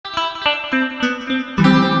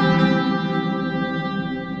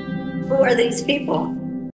are these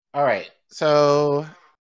people? All right. So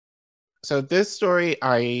this story,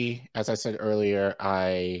 as I said earlier,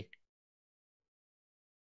 I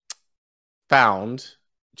found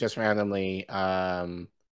just randomly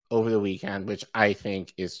over the weekend, which I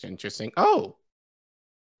think is interesting. Oh,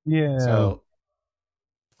 Yeah. so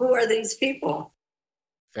Who are these people?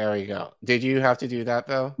 there we go. Did you have to do that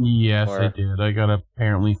though? Yes, Or- I did. I gotta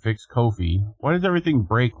apparently fix Kofi. Why does everything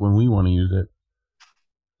break when we want to use it?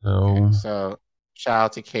 Okay, so shout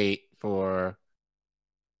out to Kate for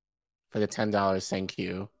the $10. Thank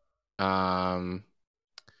you.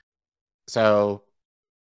 So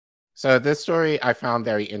this story I found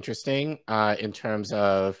very interesting in terms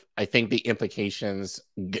of, I think the implications,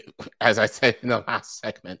 as I said in the last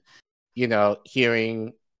segment,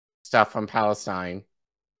 hearing stuff from Palestine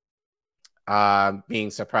being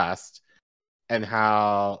suppressed, and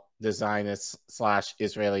how the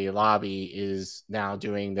Zionist/Israeli lobby is now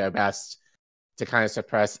doing their best to kind of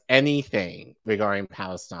suppress anything regarding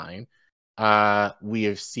Palestine. We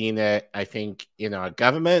have seen it, I think, in our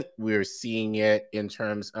government. We're seeing it in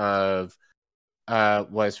terms of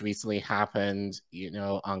what's recently happened,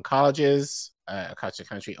 on colleges across the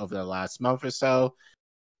country over the last month or so.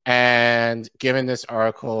 And given this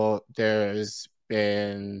article, there's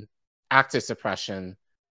been active suppression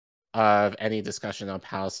of any discussion on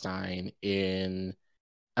Palestine in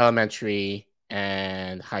elementary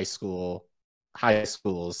and high schools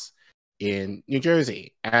in New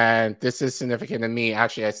Jersey. And this is significant to me.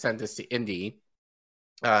 Actually, I sent this to Indy,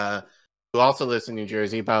 who also lives in New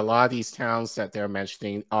Jersey, but a lot of these towns that they're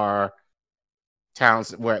mentioning are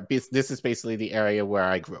towns where this is basically the area where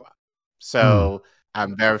I grew up. So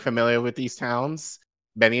I'm very familiar with these towns,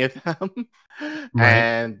 many of them. Right.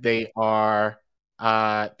 And they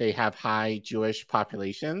have high Jewish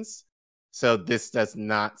populations. So this does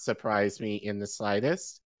not surprise me in the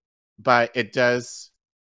slightest, but it does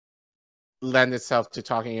lend itself to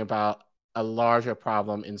talking about a larger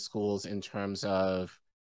problem in schools in terms of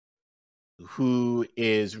who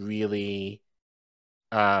is really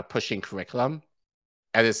pushing curriculum.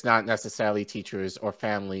 And it's not necessarily teachers or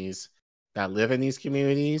families that live in these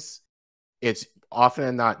communities. It's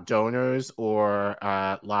often not donors or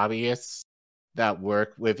lobbyists that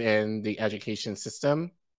work within the education system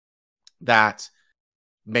that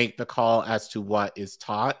make the call as to what is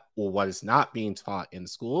taught or what is not being taught in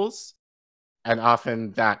schools. And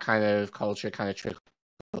often that kind of culture kind of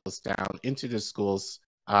trickles down into the schools,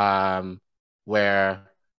 where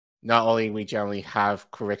not only we generally have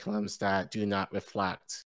curriculums that do not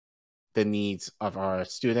reflect the needs of our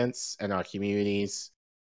students and our communities,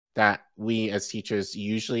 that we as teachers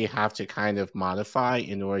usually have to kind of modify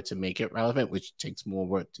in order to make it relevant, which takes more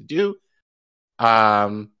work to do.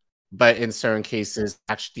 But in certain cases,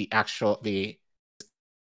 actually, the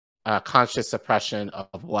conscious suppression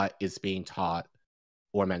of what is being taught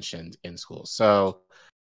or mentioned in schools. So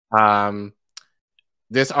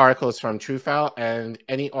this article is from Truthout, and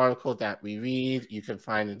any article that we read, you can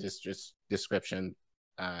find in this description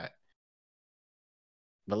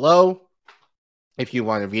below if you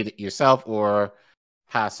want to read it yourself or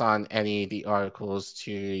pass on any of the articles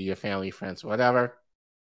to your family, friends, whatever.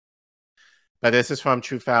 But this is from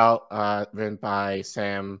Truthout, written by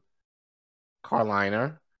Sam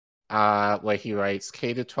Carliner, where he writes,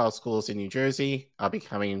 K-12 schools in New Jersey are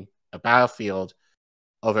becoming a battlefield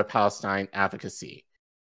over Palestine advocacy.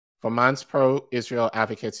 For months, pro-Israel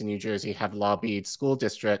advocates in New Jersey have lobbied school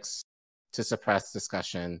districts to suppress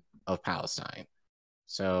discussion of Palestine.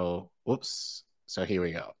 So here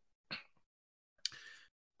we go.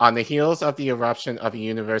 On the heels of the eruption of a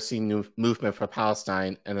university movement for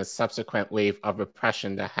Palestine and a subsequent wave of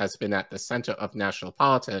repression that has been at the center of national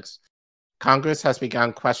politics, Congress has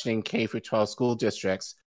begun questioning K-12 school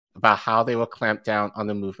districts about how they will clamp down on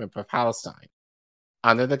the movement for Palestine.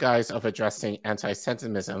 Under the guise of addressing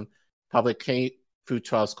anti-Semitism, public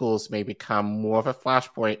K-12 schools may become more of a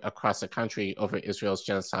flashpoint across the country over Israel's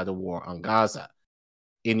genocidal war on Gaza.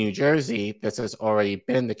 In New Jersey, this has already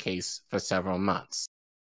been the case for several months.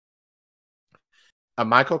 A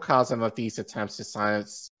microcosm of these attempts to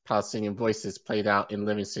silence Palestinian voices played out in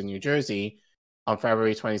Livingston, New Jersey on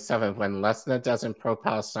February 27th, when less than a dozen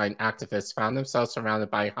pro-Palestine activists found themselves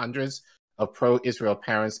surrounded by hundreds of pro-Israel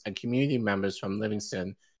parents and community members from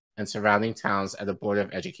Livingston and surrounding towns at a Board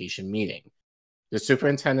of Education meeting. The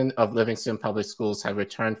superintendent of Livingston Public Schools had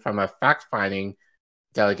returned from a fact-finding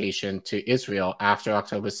delegation to Israel after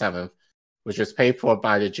October 7th, which was paid for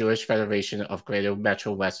by the Jewish Federation of Greater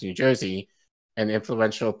Metro West New Jersey, an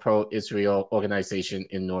influential pro-Israel organization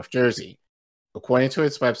in North Jersey. According to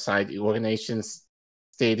its website, the organization's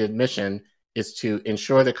stated mission is to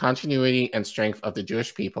ensure the continuity and strength of the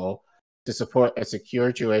Jewish people, to support a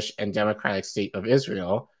secure Jewish and democratic state of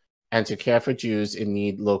Israel, and to care for Jews in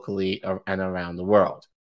need locally and around the world.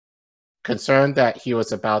 Concerned that he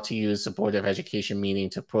was about to use the Board of Education meeting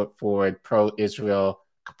to put forward pro-Israel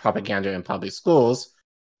propaganda in public schools,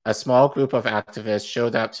 a small group of activists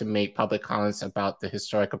showed up to make public comments about the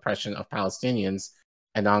historic oppression of Palestinians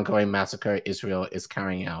and ongoing massacre Israel is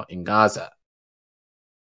carrying out in Gaza.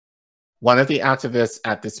 One of the activists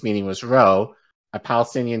at this meeting was Ro, a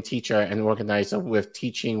Palestinian teacher and organizer with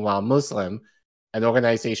Teaching While Muslim, an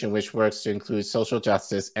organization which works to include social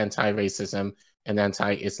justice, anti-racism, and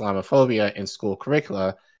anti-Islamophobia in school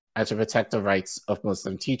curricula and to protect the rights of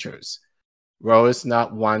Muslim teachers. Ro is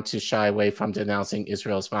not one to shy away from denouncing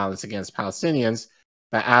Israel's violence against Palestinians,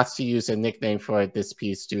 but asked to use a nickname for this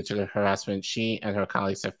piece due to the harassment she and her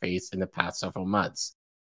colleagues have faced in the past several months.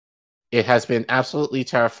 It has been absolutely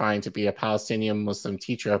terrifying to be a Palestinian Muslim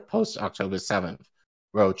teacher post-October 7th,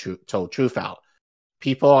 Ro told Truthout.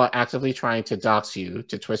 People are actively trying to dox you,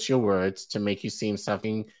 to twist your words, to make you seem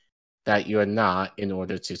something that you are not in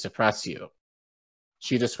order to suppress you.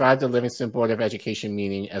 She described the Livingston Board of Education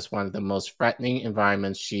meeting as one of the most threatening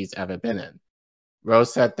environments she's ever been in.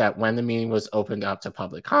 Rose said that when the meeting was opened up to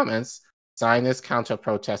public comments, Zionist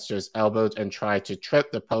counter-protesters elbowed and tried to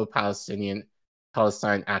trip the pro-Palestine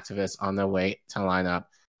activists on their way to line up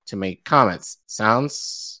to make comments.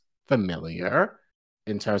 Sounds familiar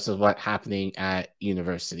in terms of what's happening at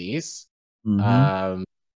universities.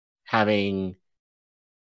 Having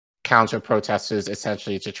counter-protesters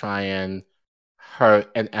essentially to try and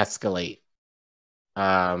hurt and escalate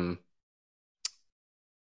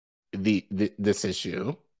this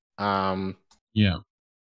issue. Yeah.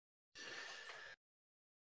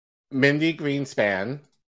 Mindy Greenspan,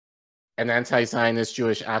 an anti-Zionist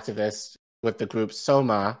Jewish activist with the group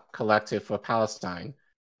SOMA, Collective for Palestine,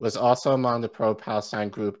 was also among the pro-Palestine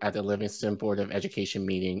group at the Livingston Board of Education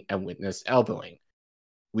meeting and witnessed elbowing.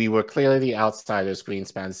 We were clearly the outsiders,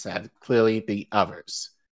 Greenspan said, clearly the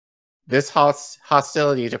others. This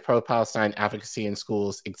hostility to pro-Palestine advocacy in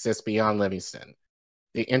schools exists beyond Livingston.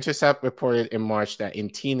 The Intercept reported in March that in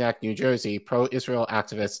Teaneck, New Jersey, pro-Israel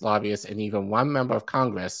activists, lobbyists, and even one member of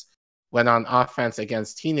Congress went on offense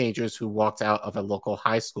against teenagers who walked out of a local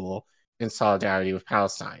high school in solidarity with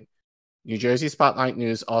Palestine. New Jersey Spotlight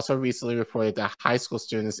News also recently reported that high school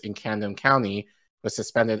students in Camden County were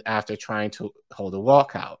suspended after trying to hold a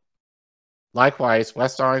walkout. Likewise,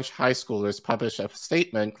 West Orange high schoolers published a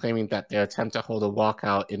statement claiming that their attempt to hold a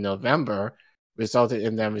walkout in November resulted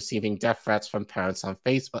in them receiving death threats from parents on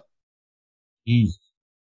Facebook. Jeez.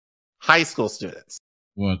 High school students.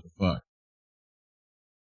 What the fuck?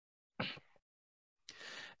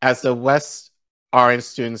 As the West Orange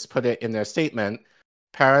students put it in their statement,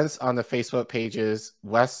 parents on the Facebook pages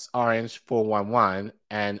West Orange 411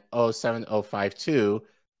 and 07052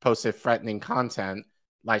 posted threatening content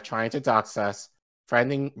like trying to dox us,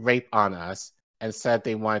 threatening rape on us, and said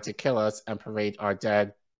they wanted to kill us and parade our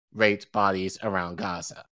dead, raped bodies around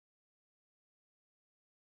Gaza.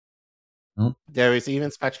 There is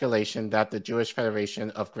even speculation that the Jewish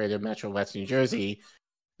Federation of Greater Metro West New Jersey,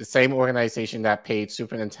 the same organization that paid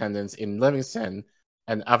superintendents in Livingston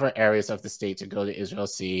and other areas of the state to go to Israel,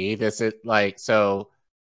 this is like, so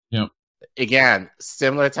again,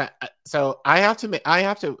 similar to, so I have to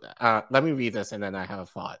let me read this and then I have a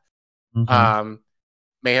thought.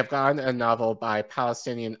 May have gotten a novel by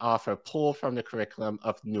Palestinian author pulled from the curriculum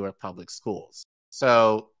of Newark Public Schools.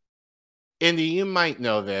 So, Indy, you might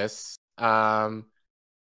know this. So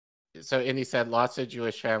Indy said lots of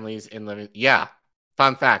Jewish families in living. Yeah,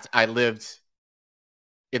 fun fact, I lived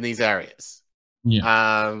in these areas.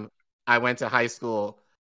 Yeah. I went to high school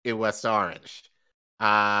in West Orange.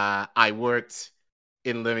 I worked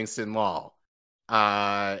in Livingston Mall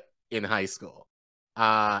in high school.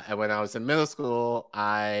 And when I was in middle school,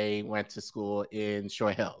 I went to school in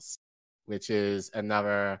Shore Hills, which is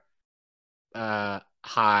another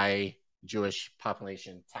high Jewish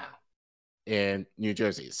population town in New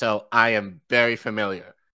Jersey. So I am very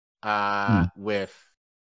familiar with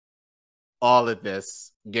all of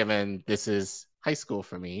this, given this is high school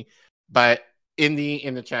for me. But in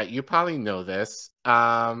the chat, you probably know this.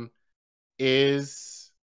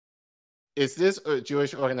 Is this a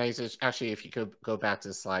Jewish organization? Actually, if you could go back to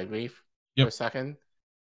the slide, Reef, for a second.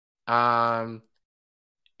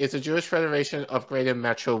 Is the Jewish Federation of Greater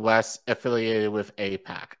Metro West affiliated with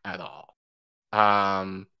AIPAC at all?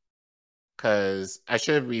 Because I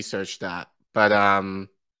should have researched that, but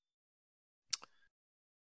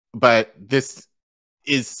this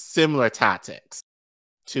is similar tactics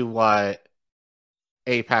to what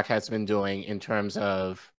AIPAC has been doing in terms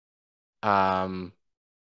of,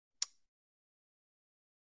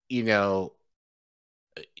 you know,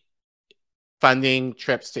 funding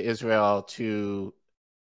trips to Israel to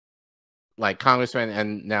like congressmen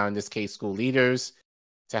and now in this case school leaders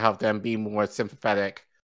to help them be more sympathetic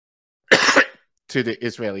to the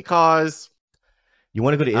Israeli cause. You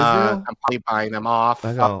want to go to Israel? I'm probably buying them off.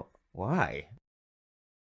 I go, why?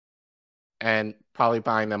 And probably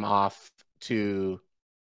buying them off to,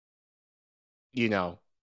 you know,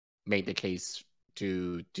 make the case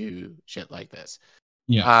to do shit like this.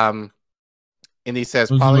 Yeah. And he says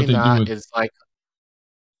This is probably what they do not with is like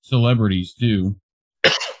celebrities too.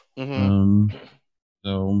 Mhm.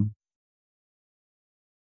 So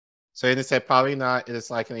they said probably not is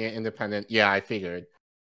likely an independent. Yeah, I figured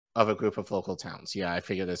of a group of local towns. Yeah, I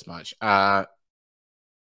figured as much. I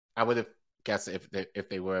would have guessed if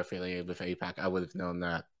they were affiliated with AIPAC, I would have known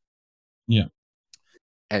that. Yeah.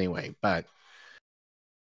 Anyway, but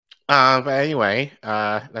anyway,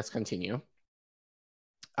 let's continue.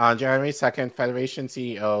 On January 2nd, Federation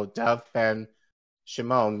CEO Dov Ben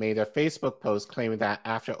Shimon made a Facebook post claiming that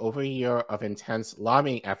after over a year of intense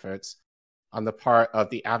lobbying efforts on the part of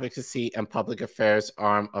the Advocacy and Public Affairs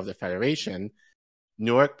arm of the Federation,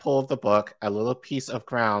 Newark pulled the book A Little Piece of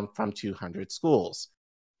Ground from 200 schools.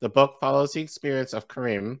 The book follows the experience of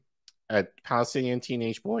Karim, a Palestinian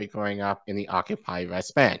teenage boy growing up in the occupied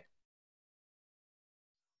West Bank.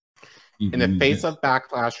 In the face of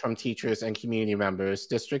backlash from teachers and community members,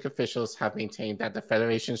 district officials have maintained that the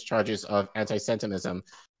Federation's charges of anti-Semitism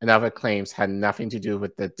and other claims had nothing to do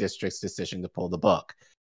with the district's decision to pull the book.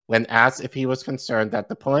 When asked if he was concerned that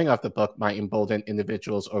the pulling of the book might embolden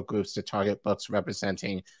individuals or groups to target books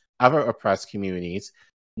representing other oppressed communities,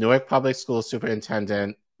 Newark Public School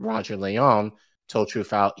Superintendent Roger Leon told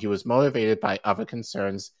Truthout he was motivated by other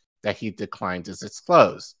concerns that he declined to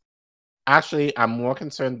disclose. Actually, I'm more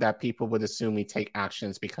concerned that people would assume we take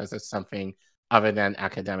actions because of something other than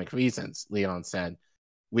academic reasons, Leon said.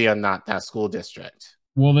 We are not that school district.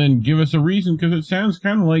 Well, then give us a reason, because it sounds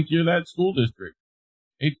kind of like you're that school district.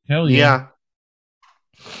 I hate to tell you. Yeah.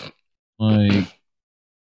 Like,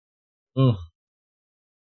 ugh.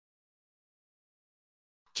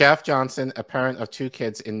 Jeff Johnson, a parent of 2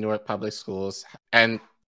 kids in Newark Public Schools, and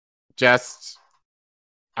just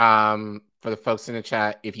for the folks in the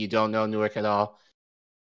chat, if you don't know Newark at all,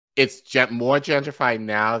 it's more gentrified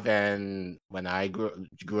now than when I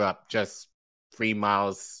grew up just 3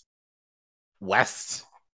 miles west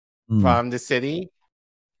from the city.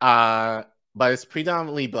 But it's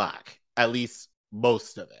predominantly Black, at least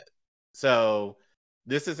most of it. So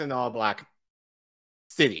this is an all-Black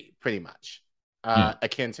city, pretty much,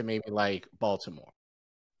 akin to maybe like Baltimore.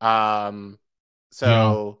 Geoff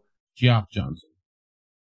Johnson.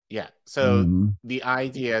 Yeah. So the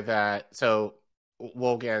idea that, so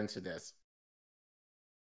we'll get into this.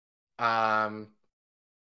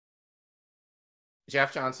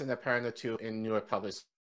 Jeff Johnson, a parent of 2 in Newark Public Schools,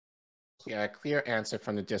 got a clear answer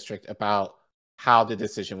from the district about how the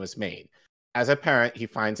decision was made. As a parent, he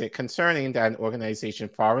finds it concerning that an organization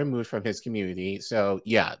far removed from his community, so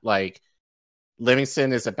yeah, like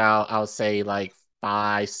Livingston is about, I'll say, like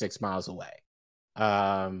 5-6 miles away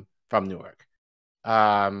from Newark,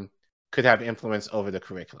 could have influence over the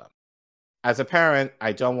curriculum. As a parent,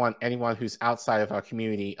 I don't want anyone who's outside of our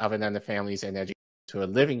community, other than the families and educators who are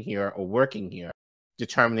living here or working here,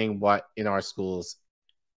 determining what in our schools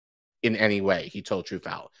in any way, he told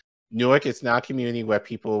Truthout. Newark is not a community where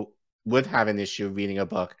people would have an issue reading a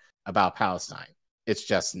book about Palestine. It's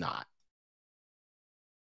just not.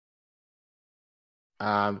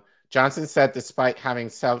 Johnson said despite having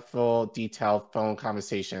several detailed phone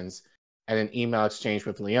conversations and an email exchange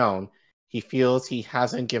with Leon, he feels he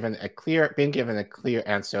hasn't been given a clear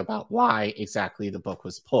answer about why exactly the book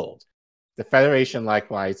was pulled. The Federation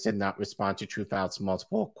likewise did not respond to Truthout's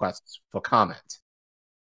multiple requests for comment.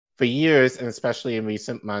 For years, and especially in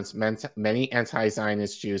recent months, many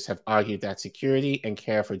anti-Zionist Jews have argued that security and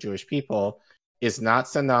care for Jewish people is not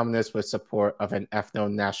synonymous with support of an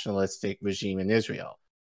ethno-nationalistic regime in Israel.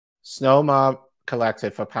 Snow Mob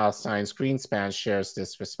Collective for Palestine's Greenspan shares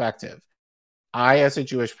this perspective. I, as a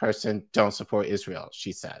Jewish person, don't support Israel,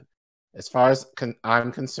 she said. As far as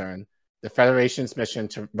I'm concerned, the Federation's mission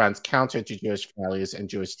runs counter to Jewish values and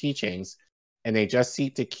Jewish teachings, and they just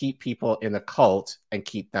seek to keep people in a cult and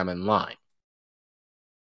keep them in line.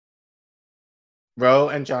 Rowe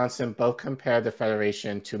and Johnson both compared the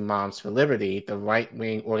Federation to Moms for Liberty, the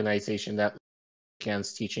right-wing organization that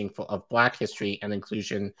against teaching of Black history and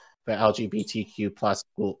inclusion for LGBTQ+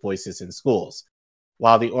 voices in schools.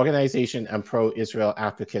 While the organization and pro-Israel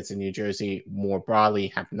advocates in New Jersey more broadly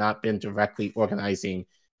have not been directly organizing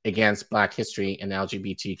against Black history and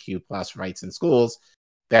LGBTQ plus rights in schools,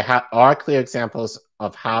 there are clear examples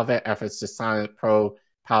of how their efforts to silence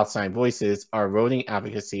pro-Palestine voices are eroding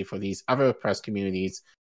advocacy for these other oppressed communities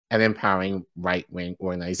and empowering right-wing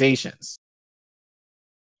organizations.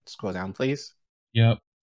 Scroll down, please. Yep.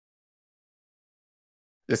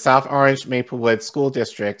 The South Orange Maplewood School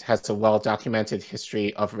District has a well-documented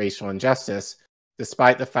history of racial injustice,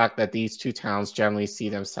 despite the fact that these two towns generally see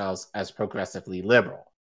themselves as progressively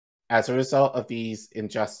liberal. As a result of these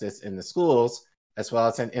injustices in the schools, as well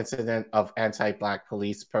as an incident of anti-Black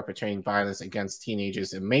police perpetrating violence against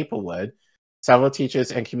teenagers in Maplewood, several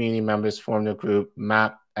teachers and community members formed the group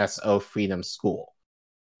MAP SO Freedom School.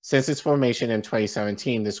 Since its formation in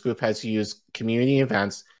 2017, this group has used community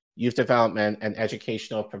events, youth development, and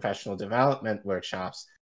educational professional development workshops,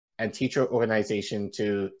 and teacher organization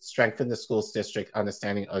to strengthen the school's district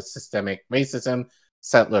understanding of systemic racism,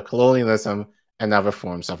 settler colonialism, and other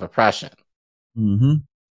forms of oppression. Mm-hmm.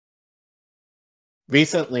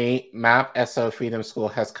 Recently, MAP SO Freedom School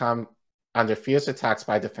has come under fierce attacks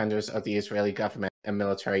by defenders of the Israeli government and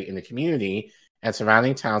military in the community and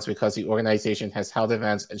surrounding towns because the organization has held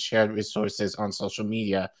events and shared resources on social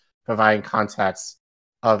media, providing context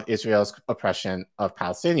of Israel's oppression of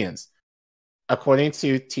Palestinians. According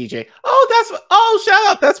to TJ, shout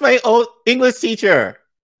out, that's my old English teacher,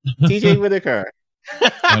 TJ Whitaker.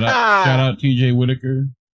 Shout out TJ Whitaker.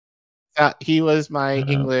 He was my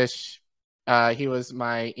English. He was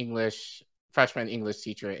my freshman English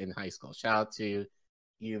teacher in high school. Shout out to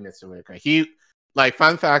you, Mr. Whitaker.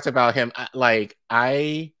 Fun fact about him.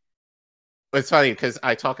 It's funny because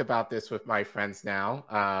I talk about this with my friends now.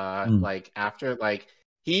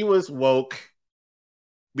 He was woke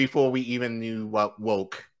before we even knew what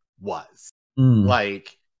woke was. But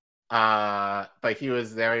he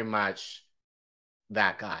was very much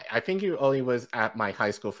that guy. I think he only was at my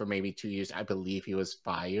high school for maybe 2 years. I believe he was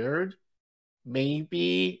fired,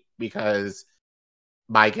 maybe, because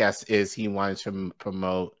my guess is he wanted to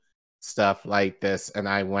promote stuff like this. And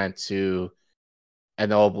I went to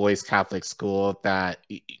an all boys Catholic school that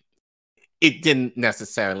it didn't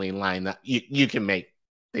necessarily line up. You can make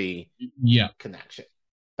the connection,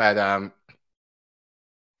 but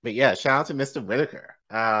yeah, shout out to Mr. Whitaker.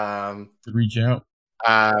 Reach out.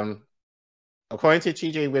 According to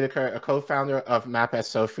TJ Whitaker, a co-founder of MAP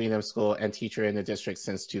SO Freedom School and teacher in the district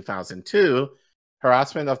since 2002,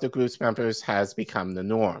 harassment of the group's members has become the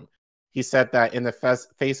norm. He said that in the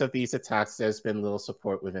face of these attacks, there's been little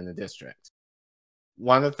support within the district.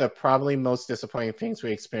 One of the probably most disappointing things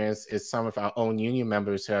we experienced is some of our own union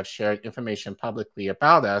members who have shared information publicly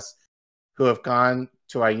about us, who have gone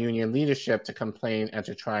to our union leadership to complain and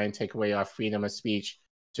to try and take away our freedom of speech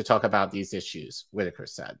to talk about these issues, Whitaker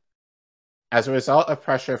said. As a result of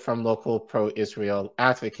pressure from local pro-Israel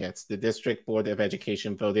advocates, the District Board of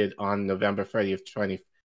Education voted on November 30th,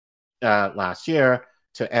 last year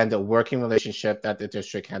to end a working relationship that the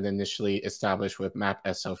district had initially established with MAP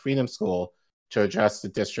SO Freedom School to address the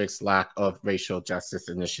district's lack of racial justice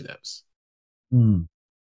initiatives. Of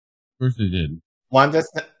course they did. What's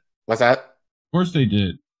that? Of course they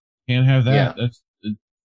did. Can't have that. Yeah. That's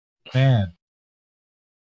bad.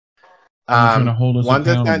 One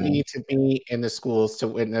does not need to be in the schools to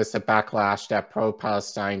witness the backlash that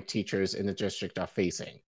pro-Palestine teachers in the district are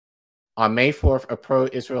facing. On May 4th, a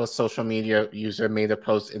pro-Israel social media user made a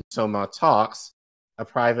post in Soma Talks, a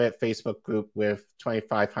private Facebook group with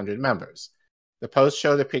 2,500 members. The post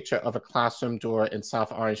showed a picture of a classroom door in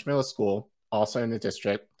South Orange Middle School, also in the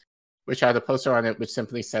district, which had a poster on it which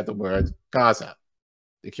simply said the word Gaza.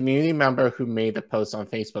 The community member who made the post on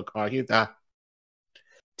Facebook argued that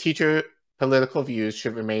teacher political views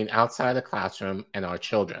should remain outside the classroom and our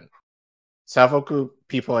children. Several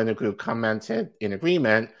people in the group commented in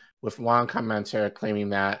agreement, with one commenter claiming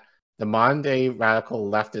that the modern-day radical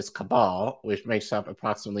leftist cabal, which makes up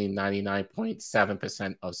approximately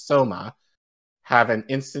 99.7% of Soma, have an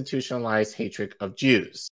institutionalized hatred of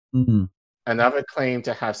Jews. Another claimed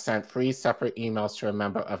to have sent 3 separate emails to a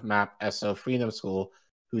member of MAP SO Freedom School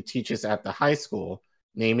who teaches at the high school,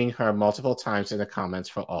 naming her multiple times in the comments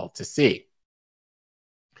for all to see.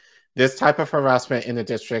 This type of harassment in the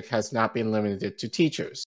district has not been limited to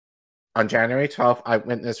teachers. On January 12th, I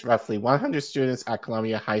witnessed roughly 100 students at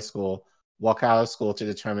Columbia High School walk out of school to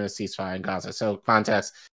determine a ceasefire in Gaza. So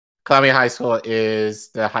context, Columbia High School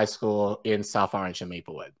is the high school in South Orange and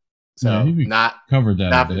Maplewood. So covered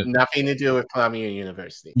that nothing to do with Columbia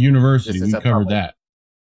University. We covered that.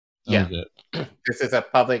 Yeah. This is a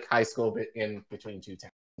public high school in between two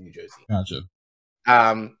towns in New Jersey. Gotcha.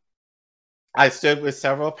 I stood with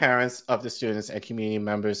several parents of the students and community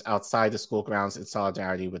members outside the school grounds in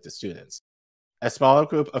solidarity with the students. A smaller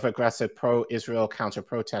group of aggressive pro-Israel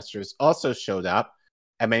counter-protesters also showed up,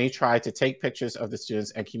 and many tried to take pictures of the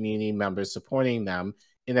students and community members supporting them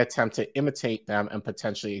in an attempt to imitate them and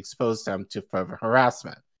potentially expose them to further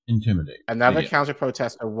harassment. Intimidate. Another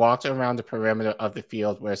counter-protester walked around the perimeter of the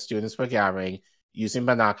field where students were gathering, using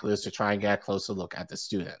binoculars to try and get a closer look at the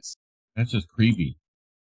students. That's just creepy.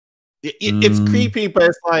 It's creepy, but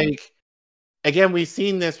it's like, again, we've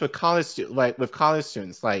seen this with college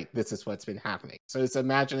students, like this is what's been happening. So it's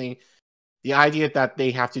imagining the idea that they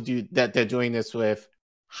have to do that, they're doing this with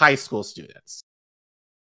high school students,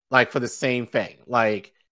 like for the same thing,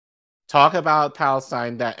 like talk about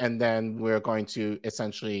Palestine, that, and then we're going to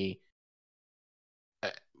essentially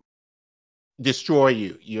destroy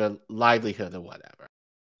your livelihood or whatever.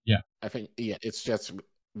 Yeah, I think it's just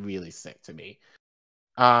really sick to me.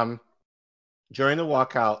 During the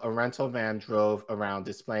walkout, a rental van drove around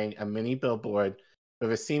displaying a mini billboard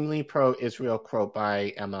with a seemingly pro-Israel quote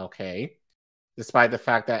by MLK, despite the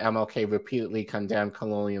fact that MLK repeatedly condemned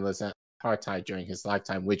colonialism and apartheid during his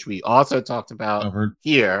lifetime, which we also talked about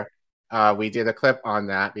here. We did a clip on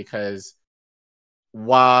that because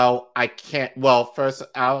while I can't, first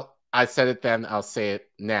out, I said it then, I'll say it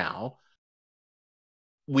now.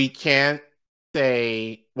 We can't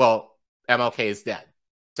say, MLK is dead.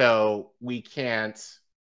 So we can't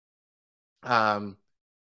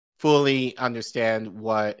fully understand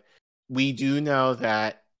what we do know,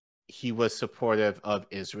 that he was supportive of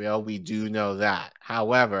Israel. We do know that.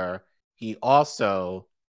 However, he also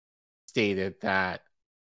stated that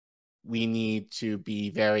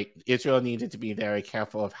Israel needed to be very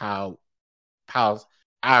careful of how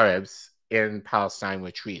Arabs in Palestine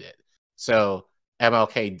were treated. So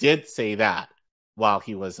MLK did say that while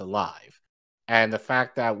he was alive. And the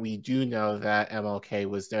fact that we do know that MLK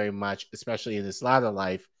was very much, especially in his latter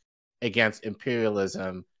life, against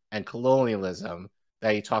imperialism and colonialism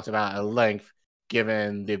that he talked about at length,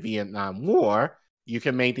 given the Vietnam War, you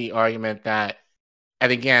can make the argument that,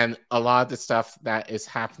 and again, a lot of the stuff that is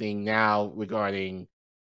happening now regarding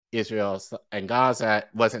Israel and Gaza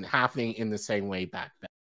wasn't happening in the same way back then.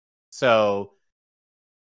 So,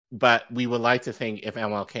 but we would like to think if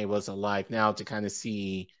MLK was alive now to kind of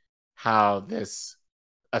see how this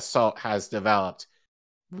assault has developed,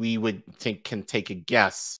 we would can take a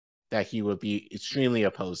guess that he would be extremely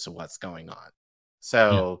opposed to what's going on.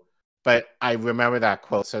 So, but I remember that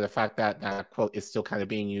quote. So the fact that that quote is still kind of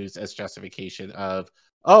being used as justification of,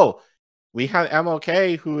 oh, we had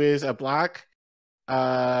MLK, who is a Black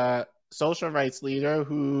social rights leader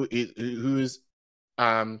who's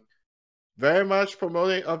very much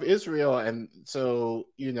promoting of Israel, and so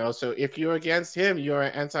so if you're against him, you're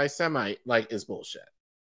an anti-Semite, like, is bullshit.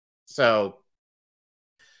 So,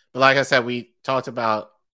 but like I said, we talked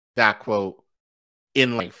about that quote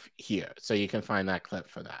in length here, so you can find that clip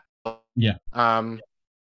for that. Yeah.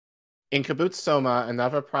 In Kibbutz Soma,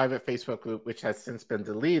 another private Facebook group which has since been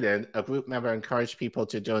deleted, a group member encouraged people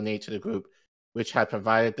to donate to the group, which had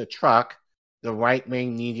provided the truck, the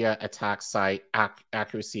right-wing media attack site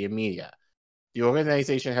Accuracy and Media. The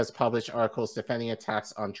organization has published articles defending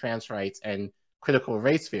attacks on trans rights and critical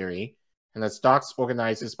race theory, and has doxed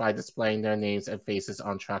organizers by displaying their names and faces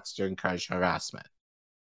on trucks to encourage harassment.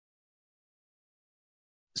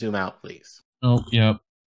 Zoom out, please. Oh, yep.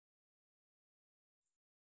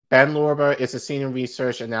 Ben Lorber is a senior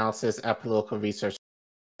research analysis at Political Research,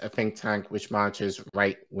 a think tank which monitors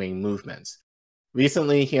right-wing movements.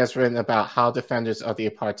 Recently, he has written about how defenders of the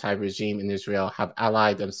apartheid regime in Israel have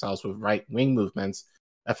allied themselves with right-wing movements,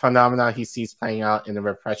 a phenomenon he sees playing out in the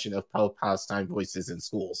repression of pro-Palestine voices in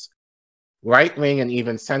schools. Right-wing and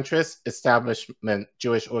even centrist establishment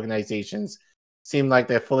Jewish organizations seem like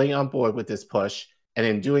they're fully on board with this push, and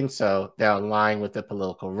in doing so, they're aligned with the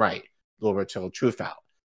political right, Lorber told Truthout.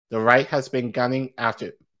 The right has been gunning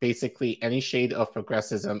after basically any shade of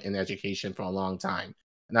progressivism in education for a long time,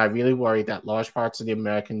 and I really worry that large parts of the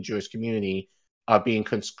American Jewish community are being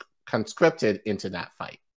conscripted into that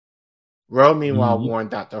fight. Rowe, meanwhile,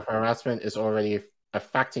 warned that the harassment is already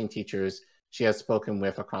affecting teachers she has spoken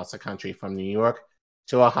with across the country, from New York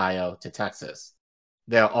to Ohio to Texas.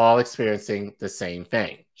 They're all experiencing the same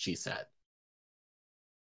thing, she said.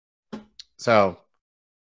 So,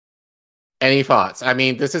 any thoughts? I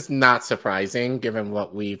mean, this is not surprising given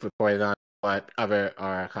what we've reported on, what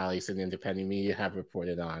our colleagues in independent media have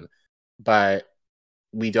reported on, but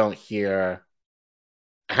we don't hear,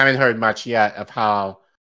 I haven't heard much yet of how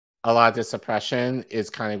a lot of this suppression is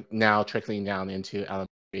kind of now trickling down into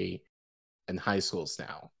elementary and high schools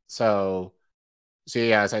now. So So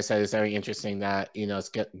yeah, as I said, it's very interesting that, you know,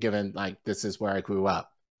 it's given like this is where I grew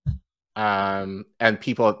up. And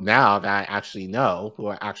people now that I actually know who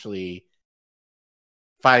are actually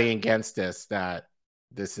fighting against this, that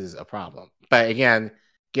this is a problem. But again,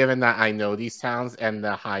 given that I know these towns and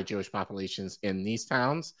the high Jewish populations in these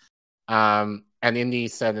towns, and Indy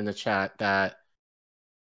said in the chat that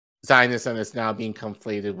Zionism is now being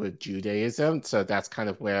conflated with Judaism. So that's kind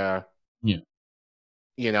of where, Yeah.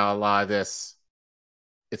 you know, a lot of this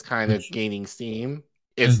is kind of gaining steam.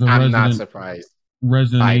 I'm not surprised.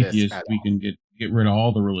 Resident by atheist, this at we all. can get rid of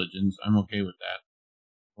all the religions. I'm okay with that.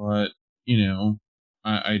 But, you know,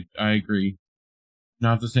 I agree.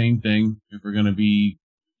 Not the same thing if we're gonna be,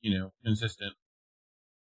 you know, consistent.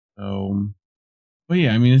 So, but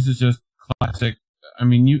yeah, I mean, this is just classic. I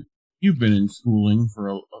mean, you've been in schooling for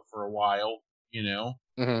a while, you know,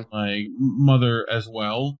 Mm-hmm. like mother as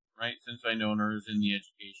well, right? Since I know her is in the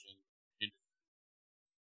education industry.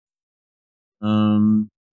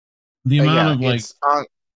 The But amount yeah, of like it's on.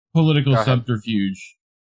 political Go ahead. subterfuge,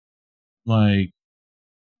 like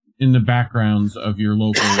in the backgrounds of your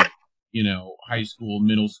local, you know, high school,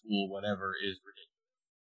 middle school, whatever, is ridiculous.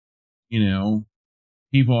 You know,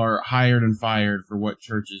 people are hired and fired for what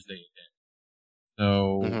churches they attend.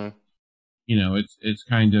 So, Mm-hmm. you know, it's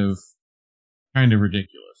kind of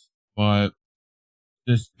ridiculous. But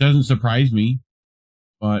this doesn't surprise me.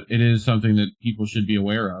 But it is something that people should be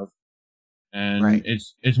aware of, and Right.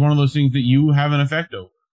 it's one of those things that you have an effect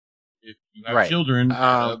over. If you have Right. children,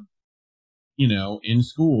 you know, in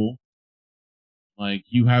school, like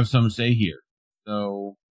you have some say here.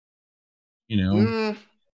 So, you know,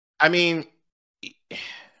 I mean,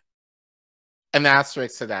 an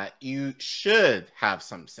asterisk to that, you should have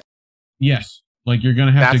some say. yes, like you're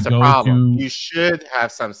gonna have That's to the go problem. to. You should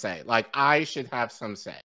have some say. Like I should have some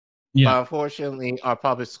say. Yeah, But unfortunately, our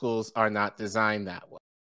public schools are not designed that way.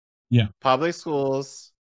 yeah, Public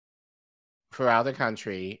schools throughout the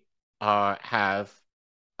country have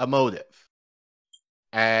a motive.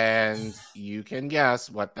 And you can guess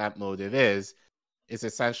what that motive is. It's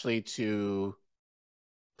essentially to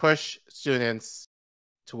push students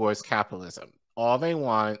towards capitalism. All they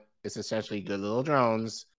want is essentially good little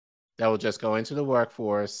drones that will just go into the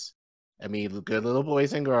workforce and be good little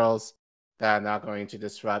boys and girls that are not going to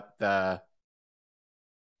disrupt the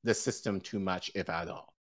system too much, if at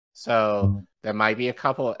all. So there might be a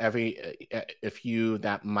couple a few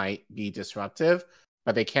that might be disruptive,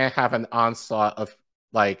 but they can't have an onslaught of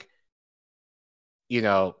like, you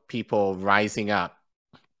know, people rising up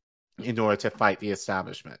in order to fight the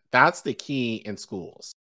establishment. That's the key in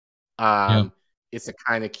schools. Is to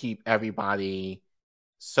kind of keep everybody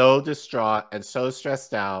so distraught and so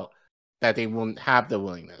stressed out that they won't have the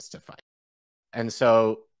willingness to fight. And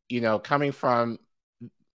so, you know, coming from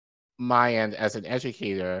my end as an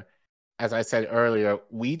educator, as I said earlier,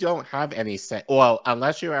 we don't have any say. Well,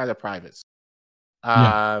 unless you're at a private school.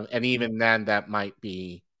 And even then, that might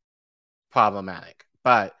be problematic.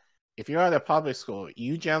 But if you're at a public school,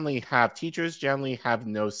 teachers generally have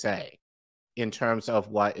no say in terms of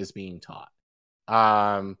what is being taught.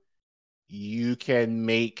 You can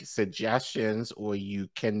make suggestions or you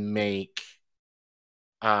can make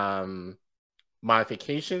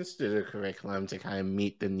modifications to the curriculum to kind of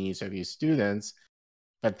meet the needs of your students,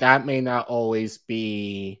 but that may not always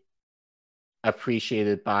be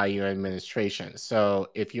appreciated by your administration. So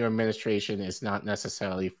if your administration is not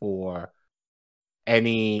necessarily for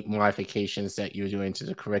any modifications that you're doing to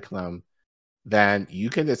the curriculum, then you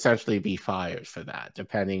could essentially be fired for that,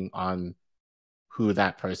 depending on who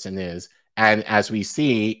that person is. And as we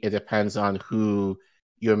see, it depends on who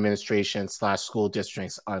your administration / school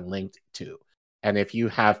districts are linked to. And if you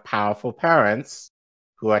have powerful parents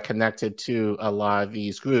who are connected to a lot of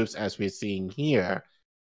these groups, as we're seeing here,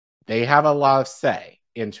 they have a lot of say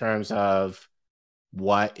in terms of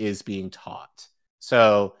what is being taught.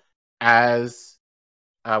 So as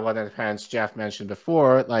one of the parents Jeff mentioned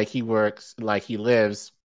before, like he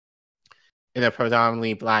lives in a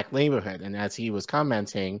predominantly Black neighborhood. And as he was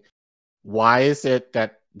commenting, why is it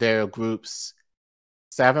that there are groups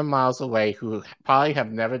 7 miles away who probably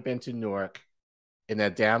have never been to Newark in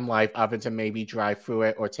their damn life, other than maybe drive through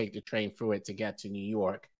it or take the train through it to get to New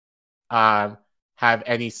York, have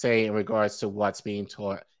any say in regards to what's being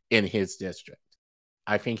taught in his district?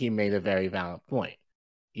 I think he made a very valid point.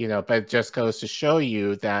 You know, but it just goes to show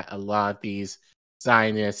you that a lot of these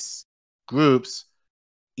Zionist groups,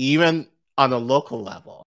 even on a local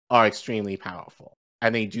level, are extremely powerful.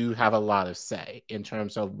 And they do have a lot of say in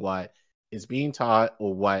terms of what is being taught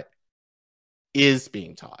or what is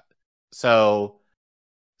being taught. So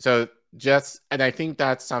and I think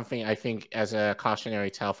that's something I think as a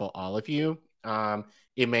cautionary tale for all of you.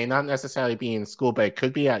 It may not necessarily be in school, but it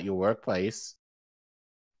could be at your workplace.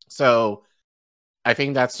 So I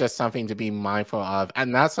think that's just something to be mindful of.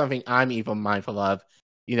 And that's something I'm even mindful of,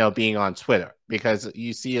 being on Twitter, because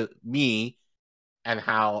you see me and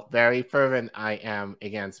how very fervent I am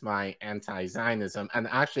against my anti-Zionism. And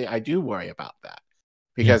actually, I do worry about that,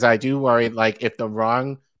 because I do worry, like, if the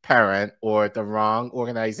wrong parent or the wrong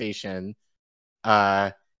organization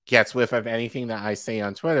gets whiff of anything that I say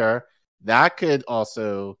on Twitter, that could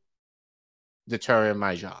also deter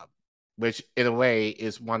my job, which in a way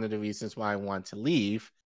is one of the reasons why I want to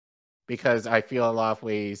leave, because I feel a lot of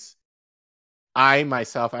ways I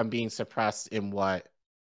myself am being suppressed in what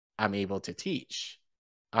I'm able to teach.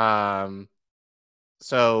 So,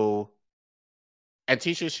 and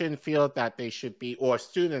teachers shouldn't feel that they should be, or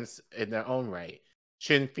students in their own right,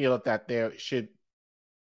 shouldn't feel that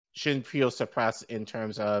shouldn't feel suppressed in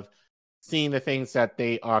terms of seeing the things that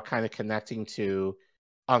they are kind of connecting to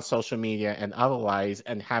on social media and otherwise,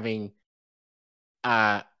 and having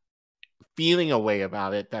feeling a way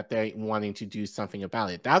about it, that they're wanting to do something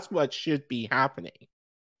about it. That's what should be happening.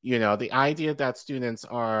 The idea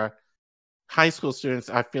that high school students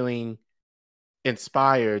are feeling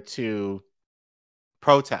inspired to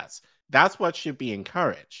protest, that's what should be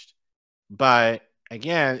encouraged. But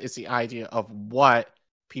again, it's the idea of what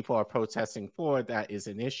people are protesting for that is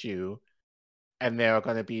an issue, and there are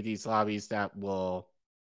going to be these lobbies that will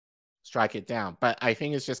strike it down. But I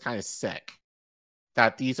think it's just kind of sick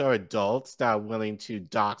that these are adults that are willing to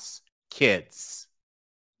dox kids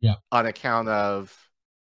on account of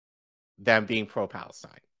them being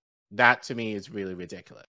pro-Palestine. That to me is really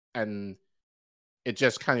ridiculous. And it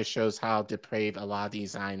just kind of shows how depraved a lot of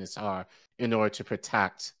these Zionists are in order to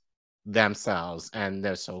protect themselves and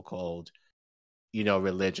their so-called,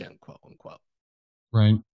 religion, quote unquote.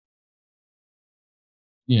 Right.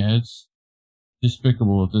 Yeah, it's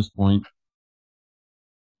despicable at this point.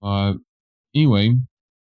 Anyway,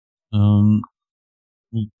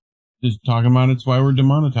 just talking about it's why we're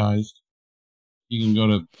demonetized. You can go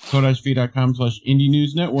to codashv.com/Indie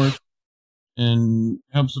News Network and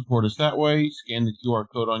help support us that way. Scan the QR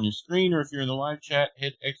code on your screen, or if you're in the live chat,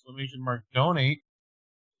 hit !donate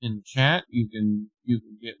in the chat. You can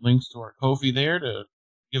get links to our Ko-fi there to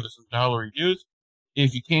give us some dollary dues.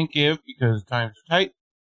 If you can't give because times are tight,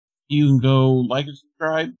 you can go like and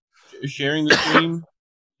subscribe, sharing the stream,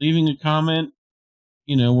 leaving a comment.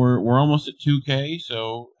 We're almost at 2K,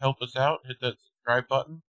 so help us out. Hit that subscribe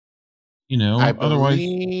button. Otherwise,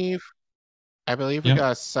 I believe we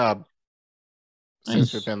got a sub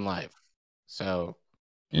since we've been live. So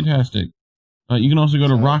fantastic. You can also go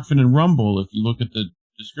to Rockfin and Rumble. If you look at the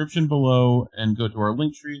description below and go to our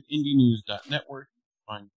Linktree at indienews.network, you can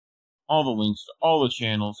find all the links to all the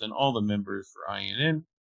channels and all the members for INN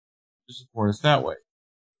to support us that way.